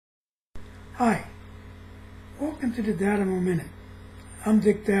Hi, welcome to the Dadamo Minute. I'm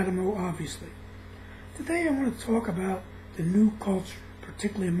Dick Dadamo, obviously. Today I want to talk about the new culture,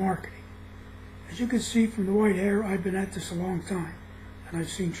 particularly in marketing. As you can see from the white hair, I've been at this a long time, and I've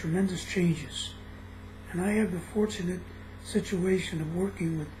seen tremendous changes. And I have the fortunate situation of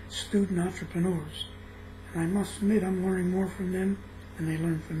working with student entrepreneurs. And I must admit, I'm learning more from them than they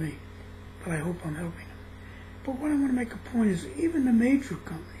learn from me. But I hope I'm helping them. But what I want to make a point is, even the major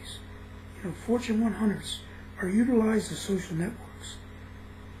companies, Fortune 100s, are utilized as social networks.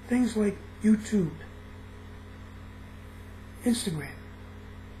 Things like YouTube, Instagram,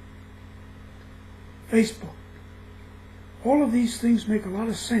 Facebook. All of these things make a lot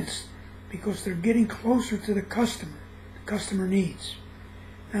of sense because they're getting closer to the customer needs.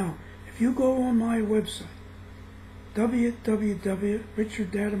 Now, if you go on my website,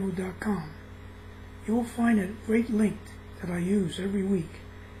 www.richarddadamo.com, you will find a great link that I use every week.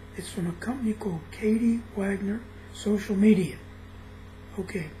 It's from a company called Katie Wagner Social Media.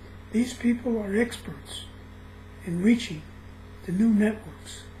 Okay, these people are experts in reaching the new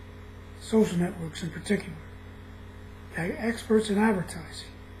networks, social networks in particular. They're experts in advertising.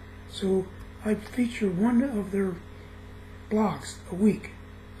 So I feature one of their blogs a week.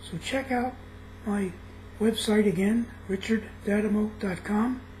 So check out my website again,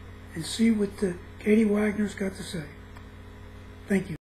 richarddadamo.com, and see what the Katie Wagner's got to say. Thank you.